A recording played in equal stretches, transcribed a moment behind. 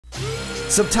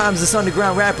Sometimes us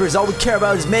underground rappers, all we care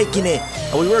about is making it.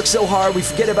 And we work so hard, we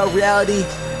forget about reality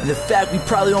and the fact we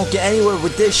probably won't get anywhere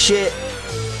with this shit.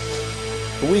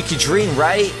 But we could dream,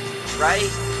 right?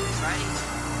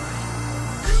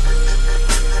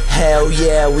 Hell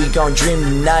yeah, we gon' dream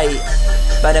tonight.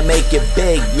 Better make it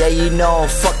big, yeah, you know I'm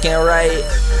fucking right.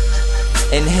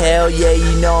 And hell yeah,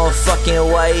 you know I'm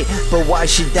fucking white. But why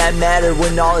should that matter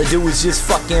when all I do is just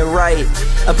fucking right?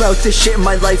 About this shit in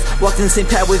my life, walked in the same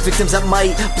path with victims that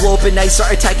might blow up at night,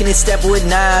 start attacking and stab with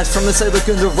knives. From the side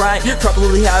looking to the right,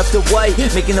 probably half the white,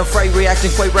 making them fright, reacting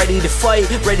quite ready to fight,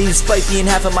 ready to spite being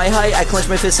half of my height. I clench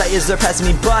my fist tight as they're passing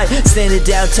me by, standing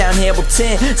downtown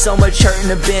Hamilton. So much hurt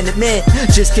and abandonment,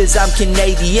 just cause I'm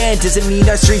Canadian doesn't mean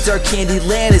our streets are candy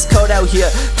land. It's cold out here,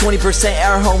 20%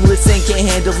 are homeless and can't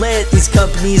handle it. These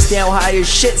companies down hire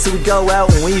shit, so we go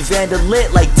out and we vandal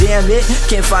it. Like damn it,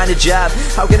 can't find a job,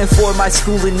 how can I afford my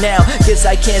schooling now? Guess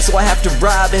I can't, so I have to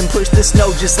rob and push the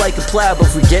snow just like a plow. But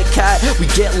if we get caught, we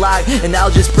get locked, and that'll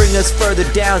just bring us further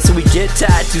down. So we get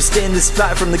tied to stay in the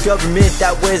spot from the government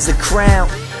that wears the crown.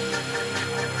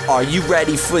 Are you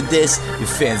ready for this? Your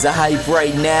fans are hype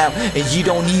right now, and you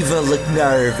don't even look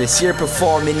nervous. You're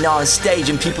performing on stage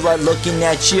and people are looking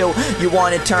at you. You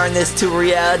want to turn this to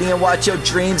reality and watch your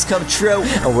dreams come true.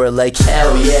 And we're like,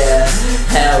 hell yeah,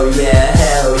 hell yeah,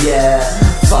 hell yeah.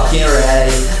 Fucking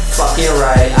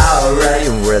right, alright.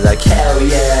 And we're like, hell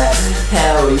yeah,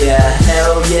 hell yeah,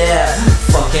 hell yeah.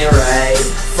 Fucking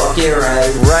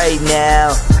right, right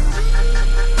now.